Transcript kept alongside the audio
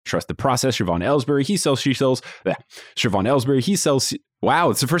Trust the process. Siobhan Ellsbury, he sells, she sells. Siobhan Ellsbury, he sells. Wow,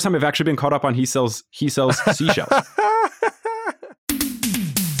 it's the first time I've actually been caught up on he sells seashells.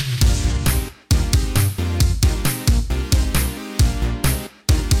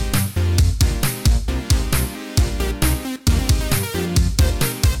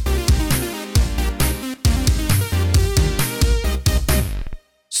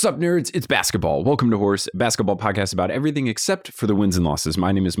 Sup, nerds? It's basketball. Welcome to Horse, a basketball podcast about everything except for the wins and losses.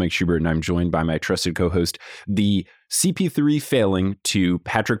 My name is Mike Schubert, and I'm joined by my trusted co-host, the CP3 failing to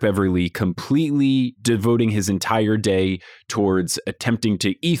Patrick Beverley, completely devoting his entire day towards attempting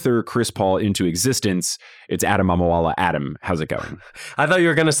to ether Chris Paul into existence. It's Adam Amawala. Adam, how's it going? I thought you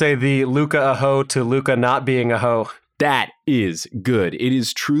were going to say the Luka a hoe to Luka not being a hoe. That is good. It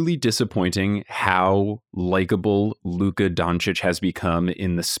is truly disappointing how likable Luka Doncic has become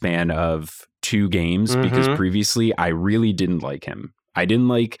in the span of 2 games, because previously I really didn't like him. I didn't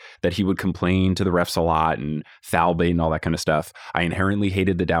like that he would complain to the refs a lot and foul bait and all that kind of stuff. I inherently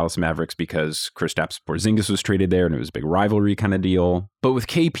hated the Dallas Mavericks because Kristaps Porzingis was traded there and it was a big rivalry kind of deal. But with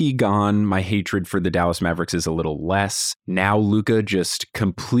KP gone, my hatred for the Dallas Mavericks is a little less. Now Luka just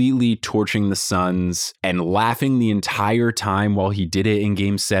completely torching the Suns and laughing the entire time while he did it in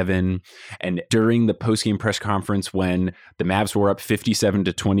Game 7. And during the postgame press conference when the Mavs were up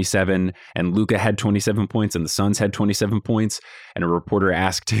 57-27 and Luka had 27 points and the Suns had 27 points, and a reporter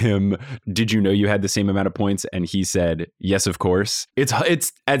asked him, "Did you know you had the same amount of points?" And he said, "Yes, of course." It's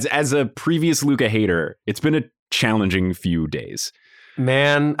as a previous Luka hater, it's been a challenging few days.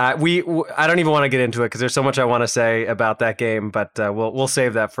 Man, I don't even want to get into it because there's so much I want to say about that game, but we'll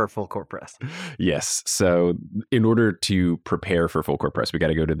save that for full court press. Yes. So in order to prepare for full court press, we got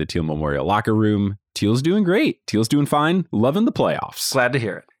to go to the Teal Memorial locker room. Teal's doing great. Teal's doing fine. Loving the playoffs. Glad to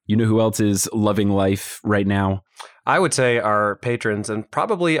hear it. You know who else is loving life right now? I would say our patrons, and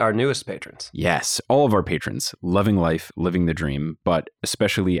probably our newest patrons. Yes, all of our patrons, loving life, living the dream, but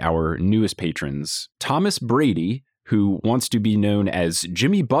especially our newest patrons, Thomas Brady, who wants to be known as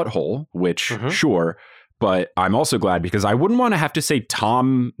Jimmy Butthole, which, sure, but I'm also glad because I wouldn't want to have to say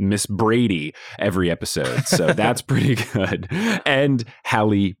Tom Miss Brady every episode. So that's pretty good. And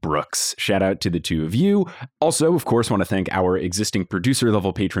Hallie Brooks. Shout out to the two of you. Also, of course, want to thank our existing producer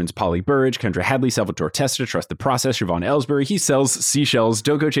level patrons, Polly Burridge, Kendra Hadley, Salvatore Testa, Trust the Process, Siobhan Ellsbury, he sells seashells,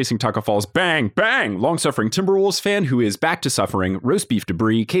 Don't Go Chasing Taco Falls, Bang, Bang, long-suffering Timberwolves fan who is back to suffering, Roast Beef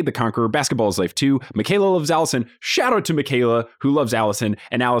Debris, Cade the Conqueror, Basketball is Life 2, Michaela loves Allison, shout out to Michaela who loves Allison,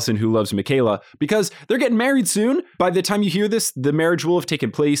 and Allison who loves Michaela, because they're getting married soon. By the time you hear this, the marriage will have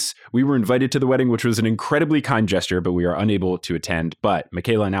taken place. We were invited to the wedding, which was an incredibly kind gesture, but we are unable to attend. But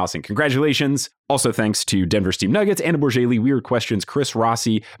Michaela and Allison, congratulations. Also thanks to Denver Steam Nuggets, Anna Borgelli, Weird Questions, Chris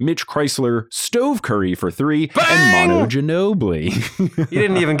Rossi, Mitch Chrysler, Stove Curry for 3, bang! and Mono Ginobili. You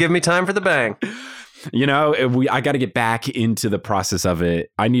didn't even give me time for the bang. You know, I got to get back into the process of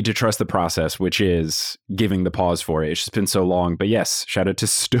it. I need to trust the process, which is giving the pause for it. It's just been so long. But yes, shout out to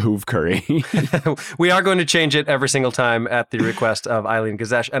Stove Curry. We are going to change it every single time at the request of Eileen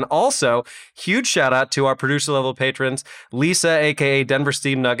Gazesh. And also, huge shout out to our producer level patrons, Lisa, a.k.a. Denver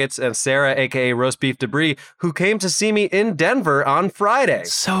Steam Nuggets, and Sarah, a.k.a. Roast Beef Debris, who came to see me in Denver on Friday.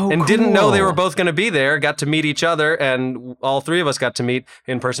 And didn't know they were both going to be there, got to meet each other, and all 3 of us got to meet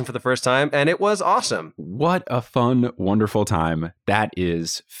in person for the first time. And it was awesome. What a fun, wonderful time. That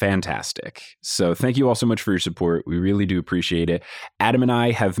is fantastic. So thank you all so much for your support. We really do appreciate it. Adam and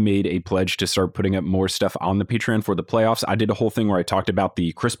I have made a pledge to start putting up more stuff on the Patreon for the playoffs. I did a whole thing where I talked about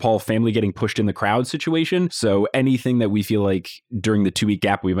the Chris Paul family getting pushed in the crowd situation. So anything that we feel like during the 2-week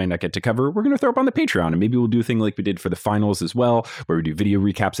gap we might not get to cover, we're going to throw up on the Patreon. And maybe we'll do a thing like we did for the finals as well, where we do video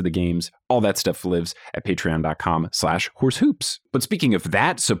recaps of the games. All that stuff lives at patreon.com/horsehoops. But speaking of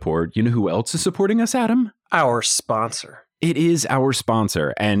that support, you know who else is supporting us, Adam? Our sponsor. It is our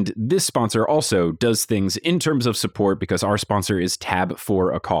sponsor, and this sponsor also does things in terms of support because our sponsor is Tab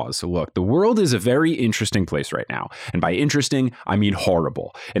for a Cause. So look, the world is a very interesting place right now, and by interesting, I mean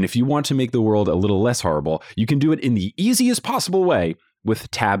horrible. And if you want to make the world a little less horrible, you can do it in the easiest possible way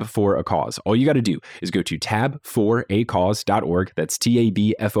with Tab for a Cause. All you got to do is go to tabforacause.org. That's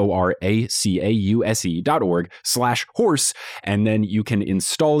tabforacause.org/horse. And then you can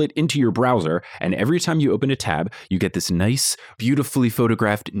install it into your browser. And every time you open a tab, you get this nice, beautifully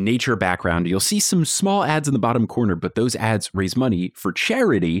photographed nature background. You'll see some small ads in the bottom corner, but those ads raise money for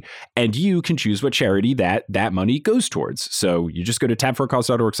charity. And you can choose what charity that money goes towards. So you just go to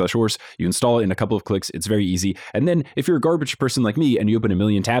tabforacause.org/horse. You install it in a couple of clicks. It's very easy. And then if you're a garbage person like me and you open a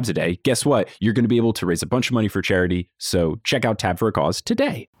million tabs a day, guess what? You're going to be able to raise a bunch of money for charity. So check out Tab for a Cause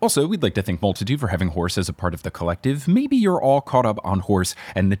today. Also, we'd like to thank Multitude for having Horse as a part of the collective. Maybe you're all caught up on Horse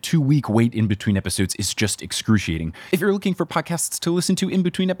and the 2-week wait in between episodes is just excruciating. If you're looking for podcasts to listen to in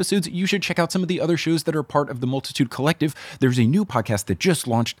between episodes, you should check out some of the other shows that are part of the Multitude collective. There's a new podcast that just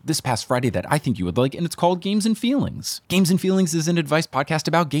launched this past Friday that I think you would like, and it's called Games and Feelings. Games and Feelings is an advice podcast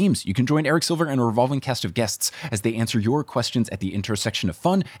about games. You can join Eric Silver and a revolving cast of guests as they answer your questions at the intersection of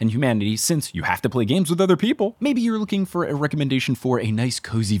fun and humanity, since you have to play games with other people. Maybe you're looking for a recommendation for a nice,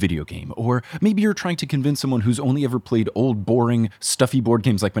 cozy video game, or maybe you're trying to convince someone who's only ever played old, boring, stuffy board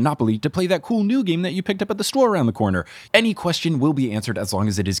games like Monopoly to play that cool new game that you picked up at the store around the corner. Any question will be answered as long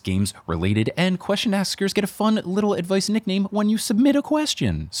as it is games related, and question askers get a fun little advice nickname when you submit a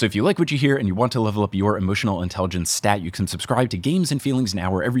question. So if you like what you hear and you want to level up your emotional intelligence stat, you can subscribe to Games and Feelings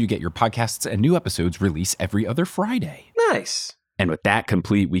now wherever you get your podcasts, and new episodes release every other Friday. Nice. And with that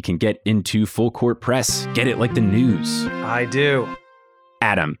complete, we can get into full court press. Get it like the news. I do.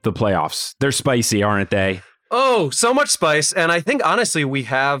 Adam, the playoffs. They're spicy, aren't they? Oh, so much spice. And I think, honestly, we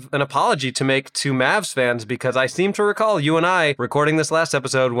have an apology to make to Mavs fans, because I seem to recall you and I recording this last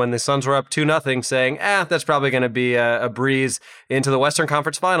episode when the Suns were up 2-0 saying, that's probably going to be a breeze into the Western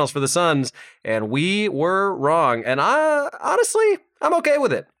Conference Finals for the Suns. And we were wrong. And honestly, I'm okay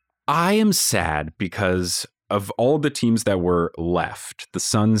with it. I am sad because of all the teams that were left, the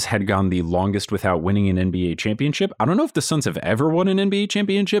Suns had gone the longest without winning an NBA championship. I don't know if the Suns have ever won an NBA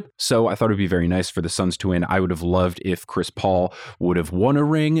championship, so I thought it'd be very nice for the Suns to win. I would have loved if Chris Paul would have won a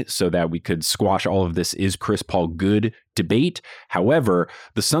ring so that we could squash all of this "is Chris Paul good" debate. However,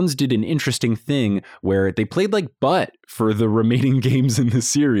 the Suns did an interesting thing where they played like butt for the remaining games in the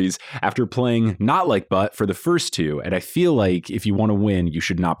series after playing not like butt for the first two. And I feel like if you want to win, you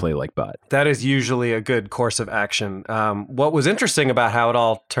should not play like butt. That is usually a good course of action. What was interesting about how it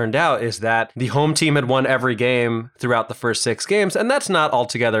all turned out is that the home team had won every game throughout the first 6 games, and that's not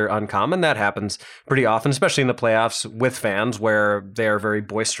altogether uncommon. That happens pretty often, especially in the playoffs with fans where they are very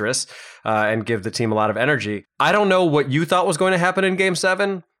boisterous and give the team a lot of energy. I don't know what you thought was going to happen in Game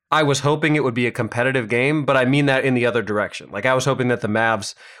 7. I was hoping it would be a competitive game, but I mean that in the other direction. Like, I was hoping that the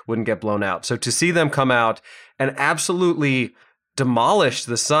Mavs wouldn't get blown out. So to see them come out and absolutely demolish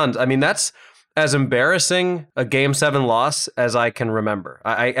the Suns, I mean, that's as embarrassing a Game 7 loss as I can remember.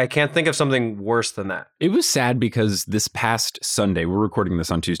 I can't think of something worse than that. It was sad because this past Sunday, we're recording this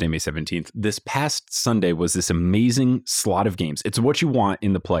on Tuesday, May 17th. This past Sunday was this amazing slot of games. It's what you want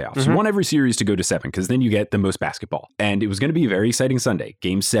in the playoffs. Mm-hmm. You want every series to go to 7 because then you get the most basketball. And it was going to be a very exciting Sunday.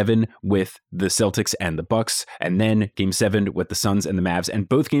 Game 7 with the Celtics and the Bucks, and then Game 7 with the Suns and the Mavs. And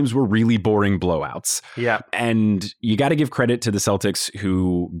both games were really boring blowouts. Yeah. And you got to give credit to the Celtics,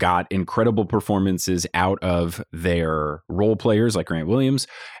 who got incredible performances out of their role players like Grant Williams.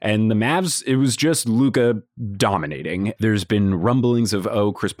 And the Mavs, it was just Luka dominating. There's been rumblings of,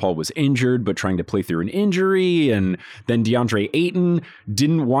 Chris Paul was injured, but trying to play through an injury. And then DeAndre Ayton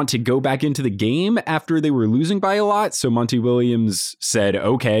didn't want to go back into the game after they were losing by a lot. So Monty Williams said,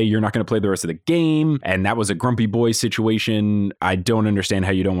 okay, you're not going to play the rest of the game. And that was a grumpy boy situation. I don't understand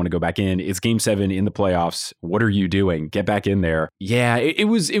how you don't want to go back in. It's Game 7 in the playoffs. What are you doing? Get back in there. Yeah, it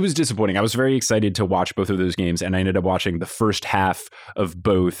was disappointing. I was very excited to watch both of those games, and I ended up watching the first half of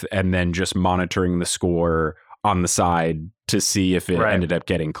both and then just monitoring the score on the side to see if it ended up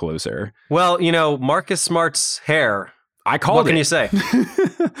getting closer. Well, Marcus Smart's hair, I called it. What can you say?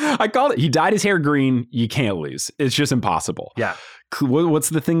 I called it. He dyed his hair green. You can't lose. It's just impossible. Yeah. What's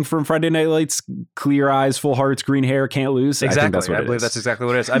the thing from Friday Night Lights? Clear eyes, full hearts, green hair, can't lose. Exactly. I believe that's exactly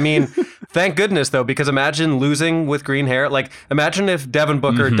what it is. I mean, thank goodness, though, because imagine losing with green hair. Like, imagine if Devin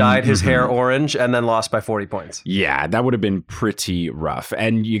Booker dyed his hair orange and then lost by 40 points. Yeah, that would have been pretty rough.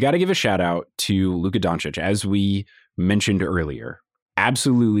 And you got to give a shout out to Luka Doncic, as we mentioned earlier.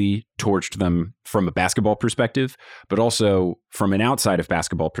 Absolutely torched them from a basketball perspective, but also from an outside of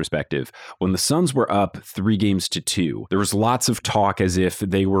basketball perspective. When the Suns were up 3-2, there was lots of talk as if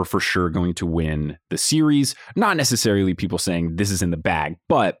they were for sure going to win the series. Not necessarily people saying this is in the bag,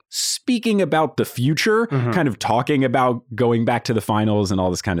 but speaking about the future, kind of talking about going back to the finals and all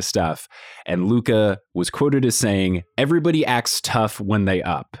this kind of stuff. And Luka was quoted as saying, everybody acts tough when they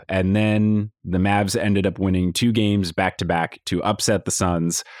up. And then the Mavs ended up winning 2 games back-to-back to upset the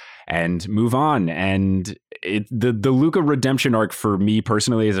Suns and move on. And the Luka redemption arc for me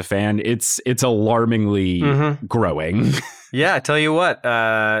personally as a fan, it's alarmingly growing. Yeah, I tell you what,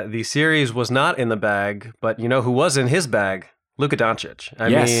 the series was not in the bag, but you know who was in his bag? Luka Doncic. I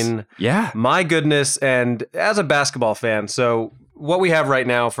mean, my goodness. And as a basketball fan, so what we have right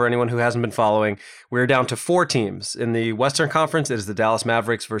now, for anyone who hasn't been following, we're down to 4 teams. In the Western Conference, it is the Dallas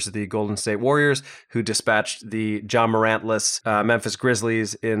Mavericks versus the Golden State Warriors, who dispatched the Ja Morant-less Memphis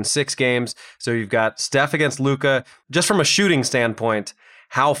Grizzlies in 6 games. So you've got Steph against Luka. Just from a shooting standpoint,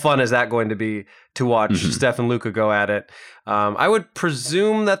 how fun is that going to be to watch Steph and Luka go at it? I would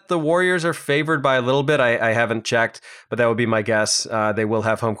presume that the Warriors are favored by a little bit. I haven't checked, but that would be my guess. They will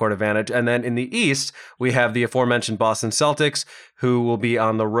have home court advantage. And then in the East, we have the aforementioned Boston Celtics, who will be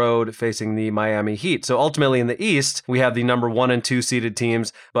on the road facing the Miami Heat. So ultimately in the East, we have the number 1 and 2 seeded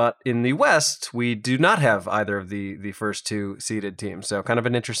teams, but in the West, we do not have either of the first 2 seeded teams. So kind of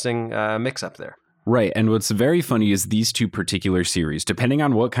an interesting mix-up there. Right. And what's very funny is these 2 particular series, depending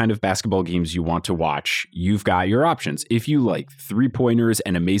on what kind of basketball games you want to watch, you've got your options. If you like 3-pointers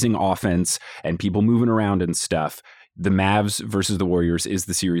and amazing offense and people moving around and stuff, the Mavs versus the Warriors is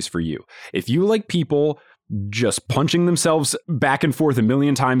the series for you. If you like people just punching themselves back and forth a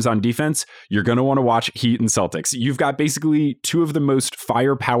million times on defense, you're going to want to watch Heat and Celtics. You've got basically 2 of the most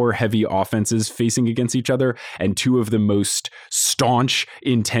firepower heavy offenses facing against each other and 2 of the most staunch,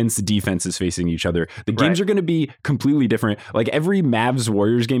 intense defenses facing each other. The games are going to be completely different. Like every Mavs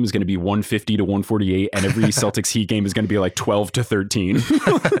Warriors game is going to be 150 to 148, and every Celtics Heat game is going to be like 12 to 13.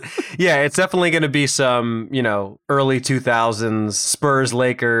 Yeah, it's definitely going to be some, early 2000s Spurs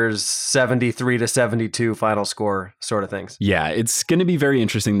Lakers 73 to 72 final score sort of things. Yeah, it's going to be very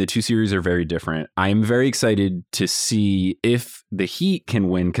interesting. The 2 series are very different. I am very excited to see if the Heat can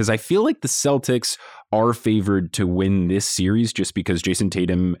win, because I feel like the Celtics are favored to win this series just because Jason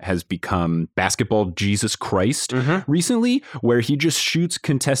Tatum has become basketball Jesus Christ recently, where he just shoots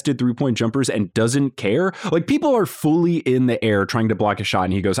contested 3-point jumpers and doesn't care. Like people are fully in the air trying to block a shot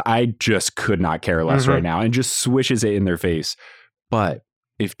and he goes, I just could not care less right now, and just swishes it in their face. But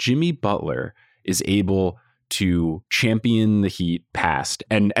if Jimmy Butler is able to champion the Heat past,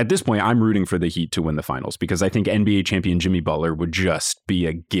 and at this point, I'm rooting for the Heat to win the finals because I think NBA champion Jimmy Butler would just be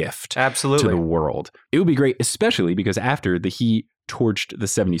a gift to the world. It would be great, especially because after the Heat torched the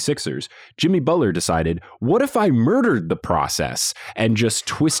 76ers, Jimmy Butler decided, what if I murdered the process and just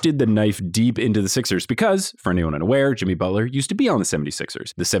twisted the knife deep into the Sixers? Because, for anyone unaware, Jimmy Butler used to be on the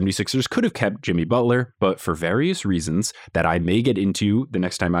 76ers. The 76ers could have kept Jimmy Butler, but for various reasons that I may get into the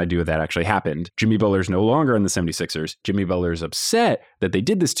next time I do that actually happened, Jimmy Butler's no longer on the 76ers. Jimmy Butler's upset that they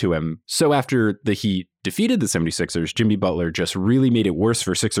did this to him. So after the Heat defeated the 76ers, Jimmy Butler just really made it worse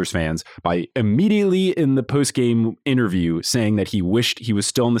for Sixers fans by immediately in the post-game interview saying that he wished he was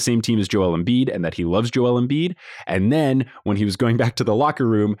still on the same team as Joel Embiid and that he loves Joel Embiid. And then when he was going back to the locker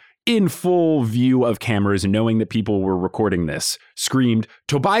room, in full view of cameras, knowing that people were recording this, screamed,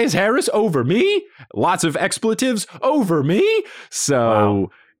 Tobias Harris over me? Lots of expletives over me? So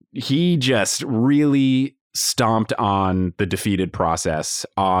he just really stomped on the defeated process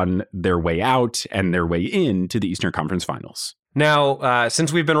on their way out and their way in to the Eastern Conference Finals. Now,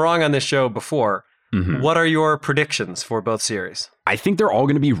 since we've been wrong on this show before, what are your predictions for both series? I think they're all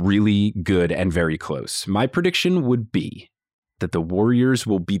going to be really good and very close. My prediction would be that the Warriors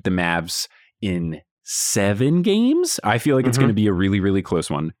will beat the Mavs in 7 games. I feel like it's going to be a really, really close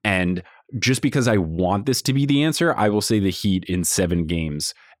one. And just because I want this to be the answer, I will say the Heat in 7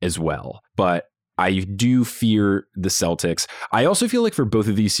 games as well. But I do fear the Celtics. I also feel like for both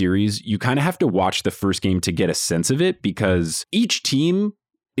of these series, you kind of have to watch the first game to get a sense of it because each team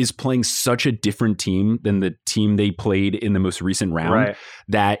is playing such a different team than the team they played in the most recent round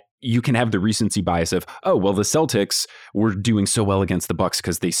that you can have the recency bias of, oh, well, the Celtics were doing so well against the Bucks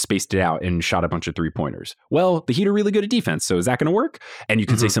because they spaced it out and shot a bunch of 3-pointers. Well, the Heat are really good at defense, so is that going to work? And you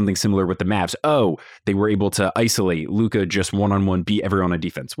can say something similar with the Mavs. Oh, they were able to isolate Luka just one-on-one, beat everyone on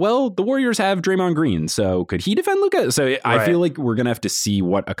defense. Well, the Warriors have Draymond Green, so could he defend Luka? So I feel like we're going to have to see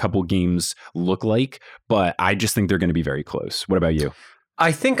what a couple games look like, but I just think they're going to be very close. What about you?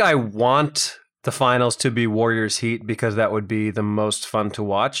 I think I want the finals to be Warriors Heat because that would be the most fun to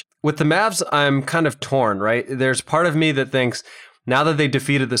watch. With the Mavs, I'm kind of torn, right? There's part of me that thinks now that they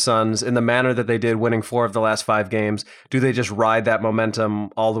defeated the Suns in the manner that they did, winning 4 of the last 5 games, do they just ride that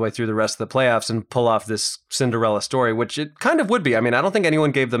momentum all the way through the rest of the playoffs and pull off this Cinderella story, which it kind of would be. I mean, I don't think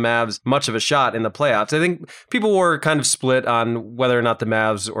anyone gave the Mavs much of a shot in the playoffs. I think people were kind of split on whether or not the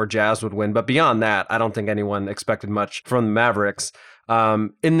Mavs or Jazz would win. But beyond that, I don't think anyone expected much from the Mavericks.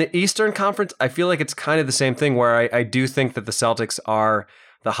 In the Eastern Conference, I feel like it's kind of the same thing where I do think that the Celtics are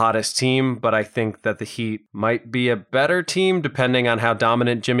the hottest team, but I think that the Heat might be a better team depending on how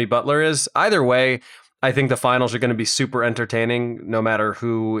dominant Jimmy Butler is. Either way, I think the finals are going to be super entertaining no matter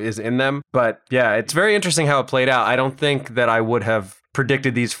who is in them. But yeah, it's very interesting how it played out. I don't think that I would have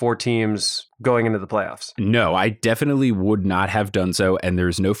predicted these 4 teams going into the playoffs. No, I definitely would not have done so. And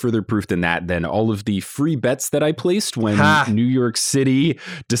there's no further proof than that than all of the free bets that I placed when New York City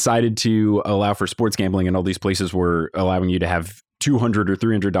decided to allow for sports gambling, and all these places were allowing you to have $200 or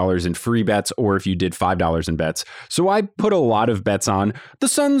 $300 in free bets, or if you did $5 in bets. So I put a lot of bets on the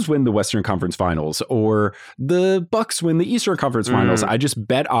Suns win the Western Conference Finals or the Bucks win the Eastern Conference Finals. I just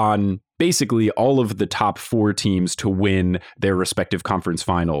bet on basically all of the top 4 teams to win their respective conference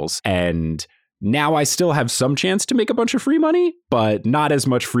finals. And now I still have some chance to make a bunch of free money, but not as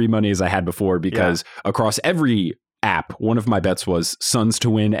much free money as I had before, because across every app, one of my bets was Suns to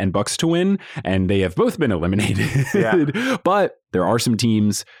win and Bucks to win, and they have both been eliminated. But there are some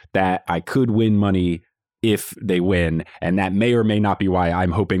teams that I could win money if they win, and that may or may not be why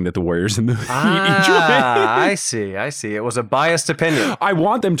I'm hoping that the Warriors and the Heat each win. I see. It was a biased opinion. I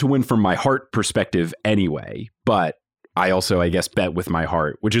want them to win from my heart perspective anyway, but I also, I guess, bet with my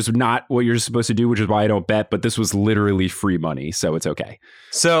heart, which is not what you're supposed to do, which is why I don't bet, but this was literally free money, so it's okay.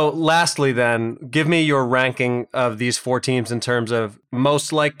 So lastly then, give me your ranking of these 4 teams in terms of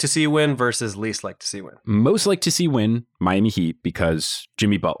most like to see win versus least like to see win. Most like to see win, Miami Heat, because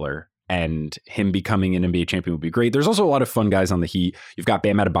Jimmy Butler and him becoming an NBA champion would be great. There's also a lot of fun guys on the Heat. You've got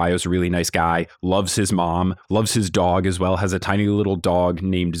Bam Adebayo's a really nice guy, loves his mom, loves his dog as well, has a tiny little dog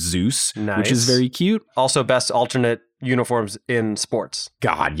named Zeus, which is very cute. Also best alternate uniforms in sports.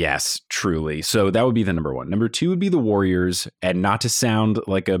 God, yes, truly. So that would be the number 1. Number 2 would be the Warriors, and not to sound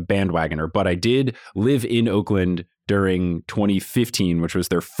like a bandwagoner, but I did live in Oakland during 2015, which was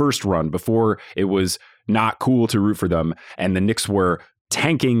their first run before it was not cool to root for them, and the Knicks were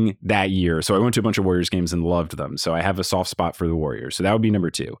tanking that year. So I went to a bunch of Warriors games and loved them. So I have a soft spot for the Warriors. So that would be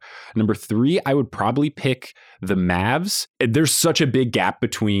number 2. Number 3, I would probably pick the Mavs. There's such a big gap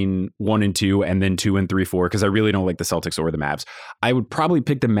between 1 and 2 and then 2 and 3, 4, because I really don't like the Celtics or the Mavs. I would probably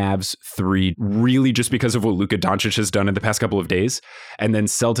pick the Mavs 3, really just because of what Luka Doncic has done in the past couple of days. And then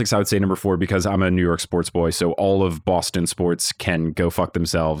Celtics, I would say number 4, because I'm a New York sports boy. So all of Boston sports can go fuck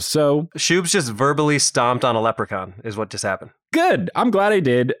themselves. So Shubes just verbally stomped on a leprechaun is what just happened. Good. I'm glad I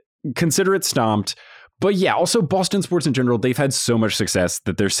did. Consider it stomped. But yeah, also Boston sports in general, they've had so much success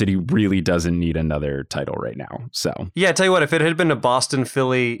that their city really doesn't need another title right now. So yeah, tell you what, if it had been a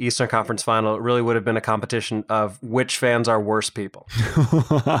Boston-Philly Eastern Conference final, it really would have been a competition of which fans are worse people.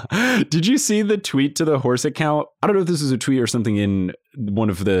 Did you see the tweet to the horse account? I don't know if this is a tweet or something in one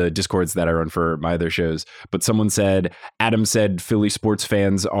of the Discords that I run for my other shows, but someone said, Adam said Philly sports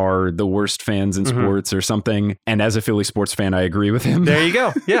fans are the worst fans in sports or something. And as a Philly sports fan, I agree with him. There you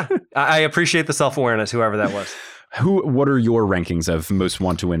go. Yeah. I appreciate the self-awareness, whoever that was. What are your rankings of most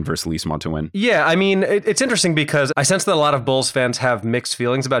want to win versus least want to win? Yeah, I mean, it's interesting because I sense that a lot of Bulls fans have mixed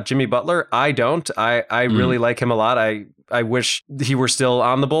feelings about Jimmy Butler. I don't. I really like him a lot. I wish he were still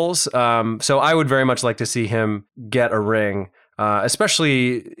on the Bulls. So I would very much like to see him get a ring.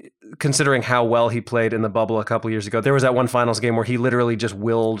 Especially considering how well he played in the bubble a couple years ago. There was that one finals game where he literally just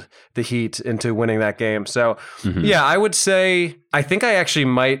willed the Heat into winning that game. So yeah, I would say, I think I actually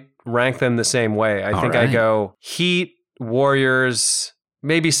might rank them the same way. I think I go Heat, Warriors,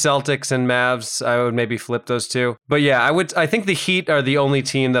 maybe Celtics and Mavs. I would maybe flip those 2. But yeah, I think the Heat are the only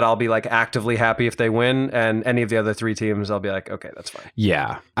team that I'll be like actively happy if they win, and any of the other 3 teams I'll be like, okay, that's fine.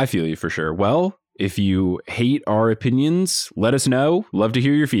 Yeah, I feel you for sure. Well, if you hate our opinions, let us know. Love to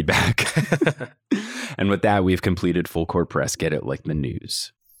hear your feedback. And with that, we've completed Full Court Press. Get it like the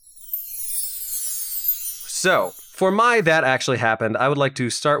news. So, for my That Actually Happened, I would like to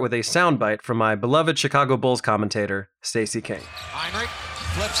start with a soundbite from my beloved Chicago Bulls commentator, Stacey King. Heinrich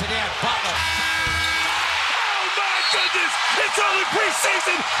flips it in. Butler. Oh my goodness! It's only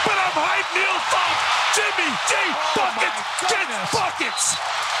preseason, but I'm hyped. Neil Thump. Jimmy G. Buckets gets buckets.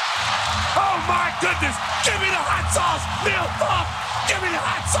 Oh my goodness! Give me the hot sauce, Neil Thump. Give me the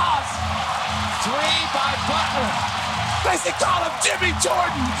hot sauce. 3 by Butler. They should call him Jimmy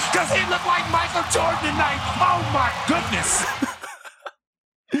Jordan because he looked like Michael Jordan tonight. Oh my goodness.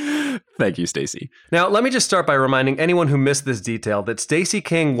 Thank you, Stacey. Now, let me just start by reminding anyone who missed this detail that Stacey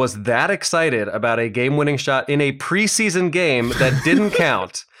King was that excited about a game-winning shot in a preseason game that didn't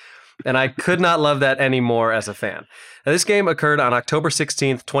count. And I could not love that anymore as a fan. Now, this game occurred on October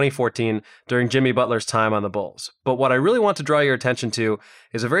 16th, 2014, during Jimmy Butler's time on the Bulls. But what I really want to draw your attention to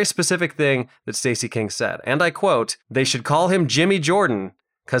is a very specific thing that Stacey King said. And I quote, "They should call him Jimmy Jordan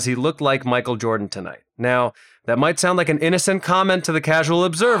because he looked like Michael Jordan tonight." Now, that might sound like an innocent comment to the casual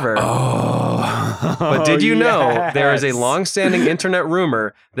observer. Oh. But did you know there is a long-standing internet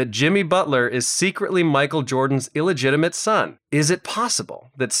rumor that Jimmy Butler is secretly Michael Jordan's illegitimate son? Is it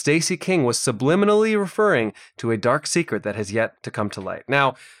possible that Stacey King was subliminally referring to a dark secret that has yet to come to light?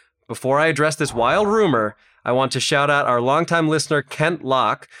 Now, before I address this wild rumor, I want to shout out our longtime listener, Kent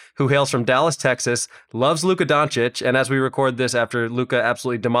Locke, who hails from Dallas, Texas, loves Luka Doncic, and as we record this after Luka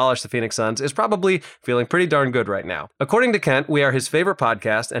absolutely demolished the Phoenix Suns, is probably feeling pretty darn good right now. According to Kent, we are his favorite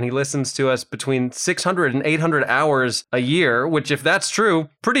podcast, and he listens to us between 600 and 800 hours a year, which, if that's true,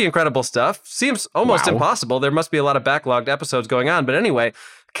 pretty incredible stuff. Seems almost impossible. There must be a lot of backlogged episodes going on. But anyway,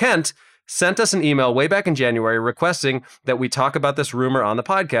 Kent sent us an email way back in January requesting that we talk about this rumor on the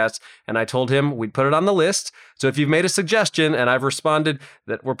podcast, and I told him we'd put it on the list. So if you've made a suggestion and I've responded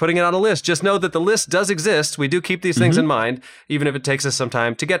that we're putting it on a list, just know that the list does exist. We do keep these things in mind, even if it takes us some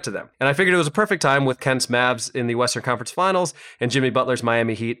time to get to them. And I figured it was a perfect time with Kent's Mavs in the Western Conference Finals and Jimmy Butler's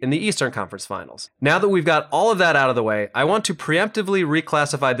Miami Heat in the Eastern Conference Finals. Now that we've got all of that out of the way, I want to preemptively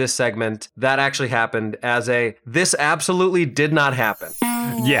reclassify this segment that actually happened as a "this absolutely did not happen."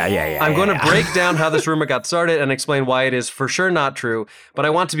 I'm going to break down how this rumor got started and explain why it is for sure not true, but I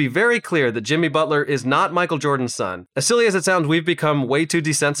want to be very clear that Jimmy Butler is not Michael Jordan's son. As silly as it sounds, we've become way too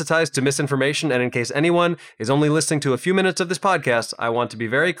desensitized to misinformation, and in case anyone is only listening to a few minutes of this podcast, I want to be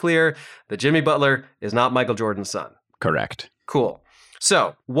very clear that Jimmy Butler is not Michael Jordan's son. Correct. Cool.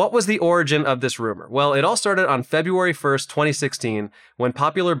 So, what was the origin of this rumor? Well, it all started on February 1st, 2016, when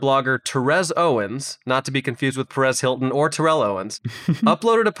popular blogger Terez Owens, not to be confused with Perez Hilton or Terrell Owens,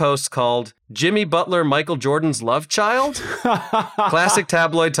 uploaded a post called Jimmy Butler, Michael Jordan's Love Child? Classic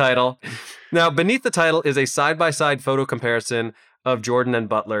tabloid title. Now, beneath the title is a side-by-side photo comparison of Jordan and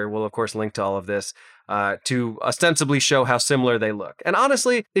Butler. We'll, of course, link to all of this to ostensibly show how similar they look. And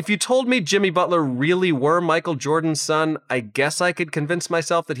honestly, if you told me Jimmy Butler really were Michael Jordan's son, I guess I could convince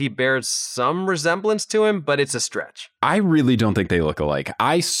myself that he bears some resemblance to him, but it's a stretch. I really don't think they look alike.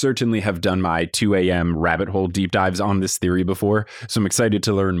 I certainly have done my 2 a.m. rabbit hole deep dives on this theory before, so I'm excited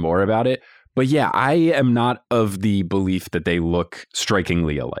to learn more about it. But yeah, I am not of the belief that they look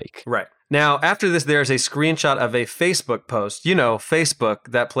strikingly alike. Right. Now, after this, there's a screenshot of a Facebook post. You know,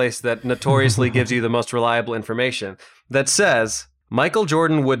 Facebook, that place that notoriously gives you the most reliable information, that says, Michael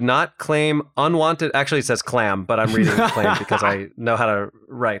Jordan would not claim unwanted... Actually, it says clam, but I'm reading claim because I know how to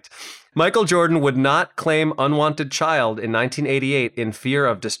write. Michael Jordan would not claim unwanted child in 1988 in fear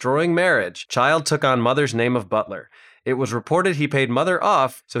of destroying marriage. Child took on mother's name of Butler. It was reported he paid mother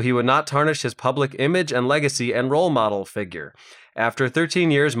off so he would not tarnish his public image and legacy and role model figure. After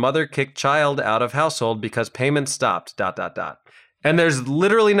 13 years, mother kicked child out of household because payments stopped, ... And there's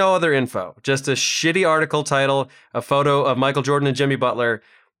literally no other info. Just a shitty article title, a photo of Michael Jordan and Jimmy Butler,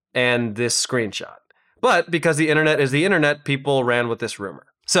 and this screenshot. But because the internet is the internet, people ran with this rumor.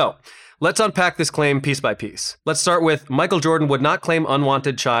 So, let's unpack this claim piece by piece. Let's start with Michael Jordan would not claim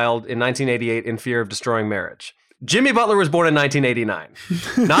unwanted child in 1988 in fear of destroying marriage. Jimmy Butler was born in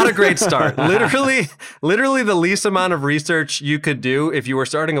 1989. Not a great start. Literally the least amount of research you could do if you were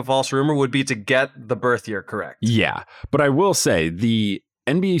starting a false rumor would be to get the birth year correct. Yeah, but I will say the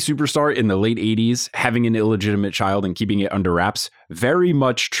NBA superstar in the late 80s having an illegitimate child and keeping it under wraps, very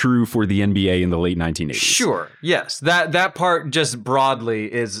much true for the NBA in the late 1980s. Sure, yes. That part just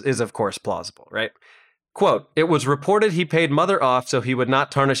broadly is of course plausible, right? Quote, it was reported he paid mother off so he would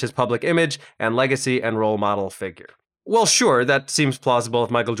not tarnish his public image and legacy and role model figure. Well, sure, that seems plausible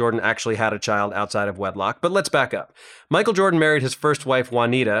if Michael Jordan actually had a child outside of wedlock, but let's back up. Michael Jordan married his first wife,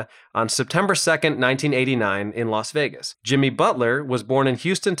 Juanita, on September 2nd, 1989 in Las Vegas. Jimmy Butler was born in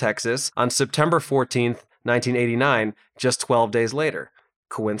Houston, Texas on September 14th, 1989, just 12 days later.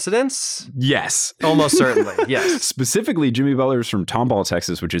 Coincidence? Yes. Almost certainly, yes. Specifically, Jimmy Butler is from Tomball,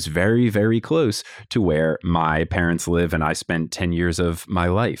 Texas, which is very, very close to where my parents live, and I spent 10 years of my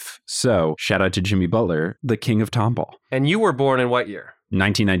life. So, shout out to Jimmy Butler, the king of Tomball. And you were born in what year?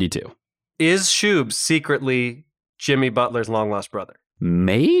 1992. Is Shubes secretly Jimmy Butler's long-lost brother?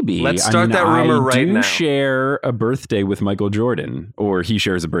 Maybe. Let's start that rumor right now. I do share a birthday with Michael Jordan, or he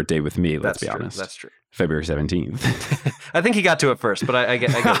shares a birthday with me, let's be honest. That's true. February 17th. I think he got to it first, but I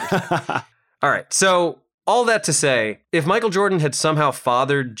get what you're saying. All right, so all that to say, if Michael Jordan had somehow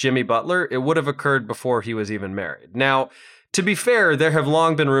fathered Jimmy Butler, it would have occurred before he was even married. Now, to be fair, there have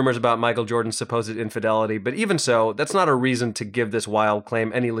long been rumors about Michael Jordan's supposed infidelity, but even so, that's not a reason to give this wild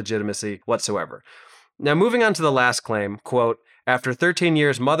claim any legitimacy whatsoever. Now, moving on to the last claim, quote, After 13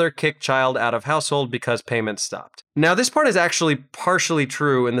 years, mother kicked child out of household because payments stopped. Now, this part is actually partially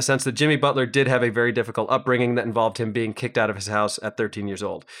true in the sense that Jimmy Butler did have a very difficult upbringing that involved him being kicked out of his house at 13 years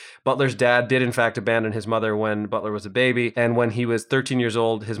old. Butler's dad did, in fact, abandon his mother when Butler was a baby, and when he was 13 years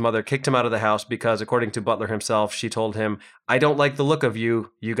old, his mother kicked him out of the house because, according to Butler himself, she told him, "I don't like the look of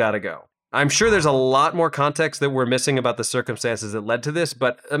you, you gotta go." I'm sure there's a lot more context that we're missing about the circumstances that led to this,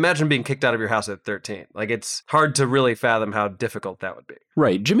 but imagine being kicked out of your house at 13. Like, it's hard to really fathom how difficult that would be.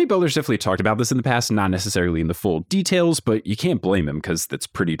 Right. Jimmy Butler's definitely talked about this in the past, not necessarily in the full details, but you can't blame him because that's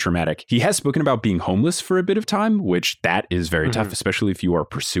pretty traumatic. He has spoken about being homeless for a bit of time, which that is very tough, especially if you are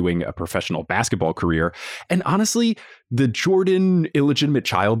pursuing a professional basketball career. And honestly, the Jordan illegitimate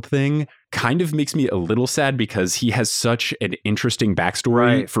child thing kind of makes me a little sad because he has such an interesting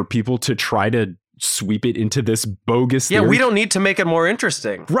backstory for people to try to sweep it into this bogus theory. Yeah, we don't need to make it more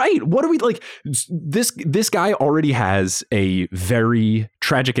interesting. Right. What do we like? This guy already has a very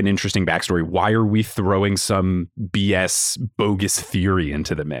tragic and interesting backstory. Why are we throwing some BS bogus theory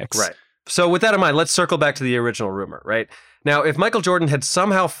into the mix? Right. So with that in mind, let's circle back to the original rumor, right? Now, if Michael Jordan had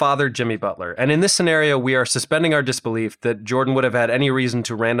somehow fathered Jimmy Butler, and in this scenario, we are suspending our disbelief that Jordan would have had any reason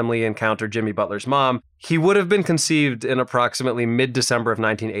to randomly encounter Jimmy Butler's mom, he would have been conceived in approximately mid-December of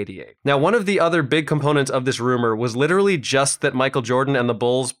 1988. Now, one of the other big components of this rumor was literally just that Michael Jordan and the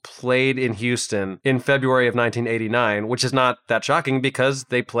Bulls played in Houston in February of 1989, which is not that shocking because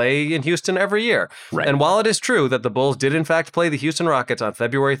they play in Houston every year. Right. And while it is true that the Bulls did in fact play the Houston Rockets on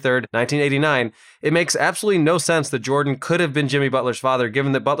February 3rd, 1989, it makes absolutely no sense that Jordan could have been Jimmy Butler's father,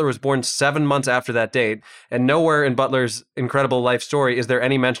 given that Butler was born 7 months after that date, and nowhere in Butler's incredible life story is there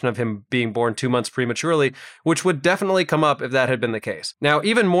any mention of him being born 2 months prematurely, which would definitely come up if that had been the case. Now,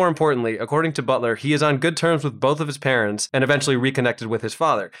 even more importantly, according to Butler, he is on good terms with both of his parents and eventually reconnected with his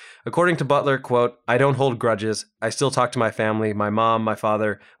father. According to Butler, quote, "I don't hold grudges. I still talk to my family, my mom, my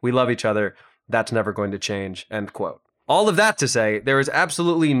father. We love each other. That's never going to change," end quote. All of that to say, there is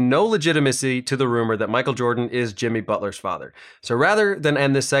absolutely no legitimacy to the rumor that Michael Jordan is Jimmy Butler's father. So rather than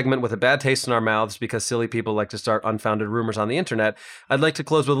end this segment with a bad taste in our mouths because silly people like to start unfounded rumors on the internet, I'd like to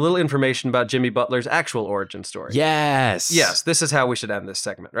close with a little information about Jimmy Butler's actual origin story. Yes, this is how we should end this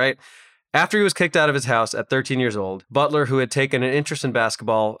segment, right? After he was kicked out of his house at 13 years old, Butler, who had taken an interest in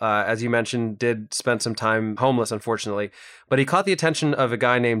basketball, as you mentioned, did spend some time homeless, unfortunately, but he caught the attention of a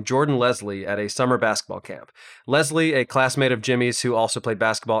guy named Jordan Leslie at a summer basketball camp. Leslie, a classmate of Jimmy's who also played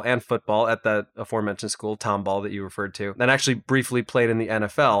basketball and football at the aforementioned school, Tomball, that you referred to, and actually briefly played in the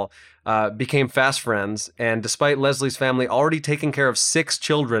NFL, became fast friends. And despite Leslie's family already taking care of 6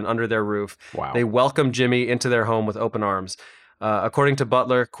 children under their roof, they welcomed Jimmy into their home with open arms. According to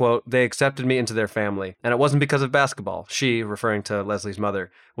Butler, quote, "They accepted me into their family. And it wasn't because of basketball. She," referring to Leslie's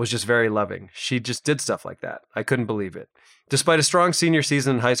mother, "was just very loving. She just did stuff like that. I couldn't believe it." Despite a strong senior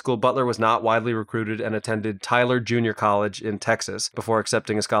season in high school, Butler was not widely recruited and attended Tyler Junior College in Texas before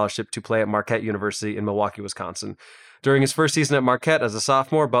accepting a scholarship to play at Marquette University in Milwaukee, Wisconsin. During his first season at Marquette as a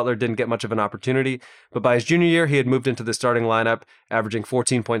sophomore, Butler didn't get much of an opportunity, but by his junior year, he had moved into the starting lineup, averaging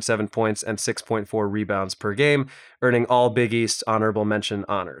 14.7 points and 6.4 rebounds per game, earning all Big East honorable mention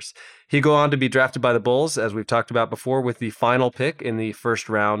honors. He'd go on to be drafted by the Bulls, as we've talked about before, with the final pick in the first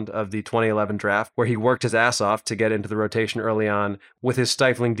round of the 2011 draft, where he worked his ass off to get into the rotation early on with his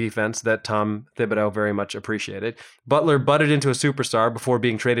stifling defense that Tom Thibodeau very much appreciated. Butler budded into a superstar before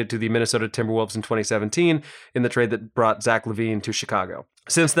being traded to the Minnesota Timberwolves in 2017 in the trade that brought Zach LaVine to Chicago.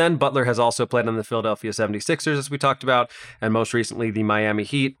 Since then, Butler has also played on the Philadelphia 76ers, as we talked about, and most recently the Miami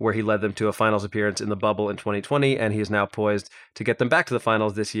Heat, where he led them to a finals appearance in the bubble in 2020, and he is now poised to get them back to the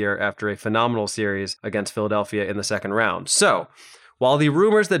finals this year after a phenomenal series against Philadelphia in the second round. So, while the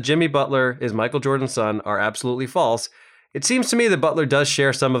rumors that Jimmy Butler is Michael Jordan's son are absolutely false, it seems to me that Butler does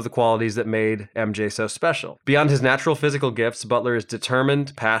share some of the qualities that made MJ so special. Beyond his natural physical gifts, Butler is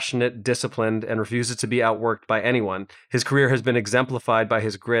determined, passionate, disciplined, and refuses to be outworked by anyone. His career has been exemplified by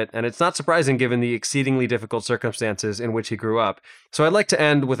his grit, and it's not surprising given the exceedingly difficult circumstances in which he grew up. So I'd like to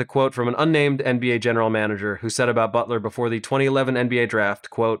end with a quote from an unnamed NBA general manager who said about Butler before the 2011 NBA draft,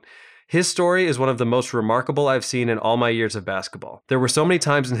 quote, "His story is one of the most remarkable I've seen in all my years of basketball. There were so many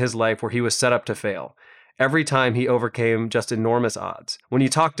times in his life where he was set up to fail. Every time he overcame just enormous odds. When you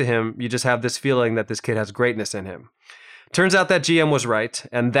talk to him, you just have this feeling that this kid has greatness in him." Turns out that GM was right,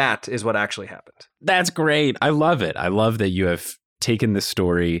 and that is what actually happened. That's great. I love it. I love that you have taken this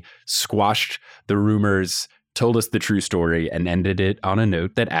story, squashed the rumors, told us the true story, and ended it on a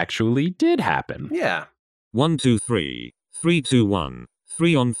note that actually did happen. Yeah. 1, 2, 3. 3, 2, 1.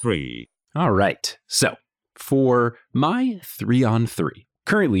 3 on 3. All right. So, for my 3 on 3,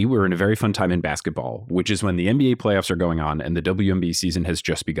 Currently, we're in a very fun time in basketball, which is when the NBA playoffs are going on and the WNBA season has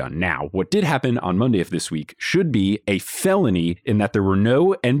just begun. Now, what did happen on Monday of this week should be a felony in that there were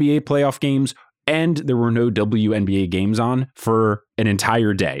no NBA playoff games and there were no WNBA games on for an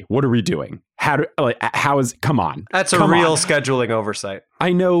entire day. What are we doing? Come on. That's a real scheduling oversight.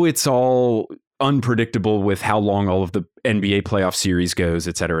 I know it's all unpredictable with how long all of the NBA playoff series goes,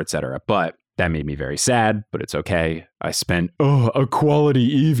 et cetera, but that made me very sad, but it's okay. I spent a quality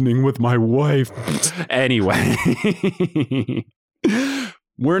evening with my wife. Anyway,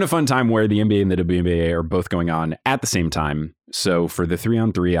 we're in a fun time where the NBA and the WNBA are both going on at the same time. So for the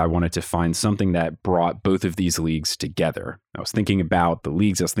 3-on-3, I wanted to find something that brought both of these leagues together. I was thinking about the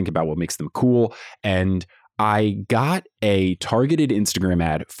leagues. I was thinking about what makes them cool. And I got a targeted Instagram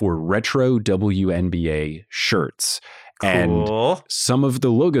ad for retro WNBA shirts. Cool. And some of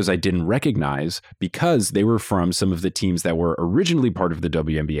the logos I didn't recognize because they were from some of the teams that were originally part of the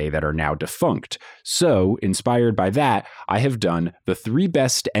WNBA that are now defunct. So, inspired by that, I have done the 3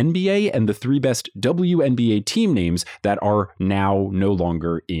 best NBA and the 3 best WNBA team names that are now no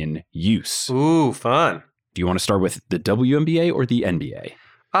longer in use. Ooh, fun. Do you want to start with the WNBA or the NBA?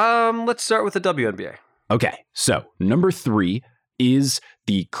 Let's start with the WNBA. Okay, so number 3 is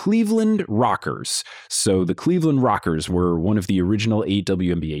the Cleveland Rockers. So the Cleveland Rockers were one of the original 8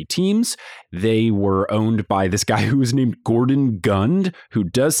 WNBA teams. They were owned by this guy who was named Gordon Gund, who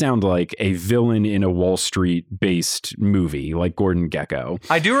does sound like a villain in a Wall Street-based movie, like Gordon Gekko.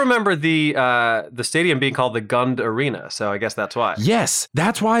 I do remember the stadium being called the Gund Arena, so I guess that's why. Yes,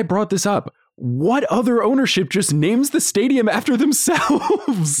 that's why I brought this up. What other ownership just names the stadium after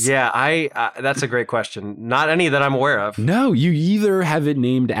themselves? Yeah, that's a great question. Not any that I'm aware of. No, you either have it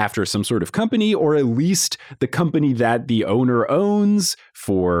named after some sort of company or at least the company that the owner owns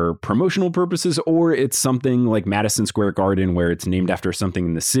for promotional purposes, or it's something like Madison Square Garden where it's named after something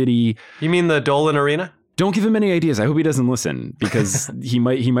in the city. You mean the Dolan Arena? Don't give him any ideas. I hope he doesn't listen because he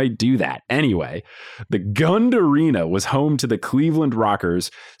might do that. Anyway, the Gund Arena was home to the Cleveland Rockers,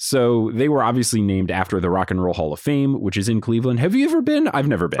 so they were obviously named after the Rock and Roll Hall of Fame, which is in Cleveland. Have you ever been? I've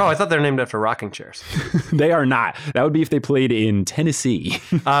never been. Oh, I thought they were named after rocking chairs. They are not. That would be if they played in Tennessee.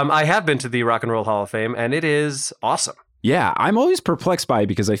 I have been to the Rock and Roll Hall of Fame, and it is awesome. Yeah, I'm always perplexed by it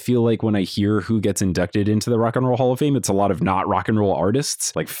because I feel like when I hear who gets inducted into the Rock and Roll Hall of Fame, it's a lot of not rock and roll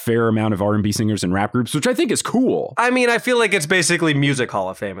artists, like fair amount of R&B singers and rap groups, which I think is cool. I mean, I feel like it's basically Music Hall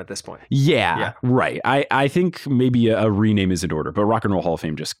of Fame at this point. Yeah. Right. I think maybe a rename is in order, but Rock and Roll Hall of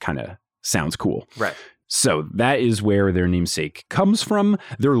Fame just kind of sounds cool. Right. So that is where their namesake comes from.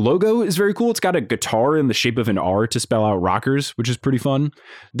 Their logo is very cool. It's got a guitar in the shape of an R to spell out rockers, which is pretty fun.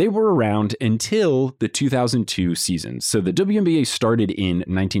 They were around until the 2002 season. So the WNBA started in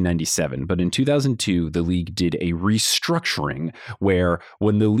 1997, but in 2002, the league did a restructuring where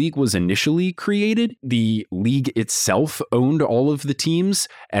when the league was initially created, the league itself owned all of the teams.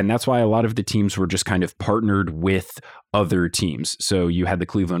 And that's why a lot of the teams were just kind of partnered with other teams. So you had the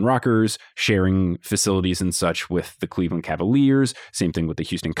Cleveland Rockers sharing facilities and such with the Cleveland Cavaliers, same thing with the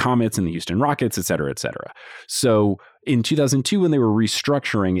Houston Comets and the Houston Rockets, et cetera, et cetera. So in 2002, when they were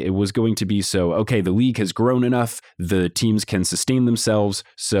restructuring, it was going to be okay, the league has grown enough, the teams can sustain themselves.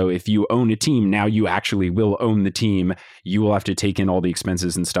 So if you own a team, now you actually will own the team. You will have to take in all the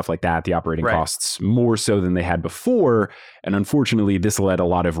expenses and stuff like that, the operating costs, more so than they had before. And unfortunately, this led a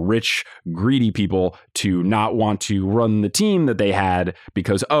lot of rich, greedy people to not want to run the team that they had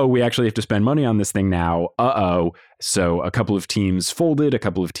because, we actually have to spend money on this thing now. So a couple of teams folded, a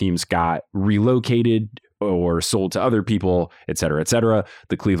couple of teams got relocated or sold to other people, et cetera, et cetera.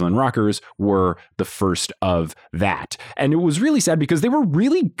 The Cleveland Rockers were the first of that. And it was really sad because they were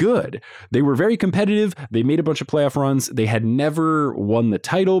really good. They were very competitive. They made a bunch of playoff runs. They had never won the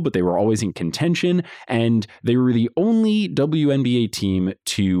title, but they were always in contention. And they were the only WNBA team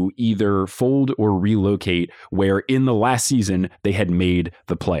to either fold or relocate where in the last season they had made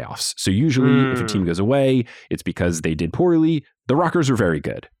the playoffs. So usually if a team goes away, it's because they did poorly. The Rockers are very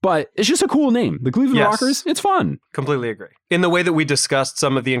good, but it's just a cool name. The Cleveland Rockers, it's fun. Completely agree. In the way that we discussed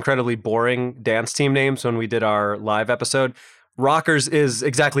some of the incredibly boring dance team names when we did our live episode, Rockers is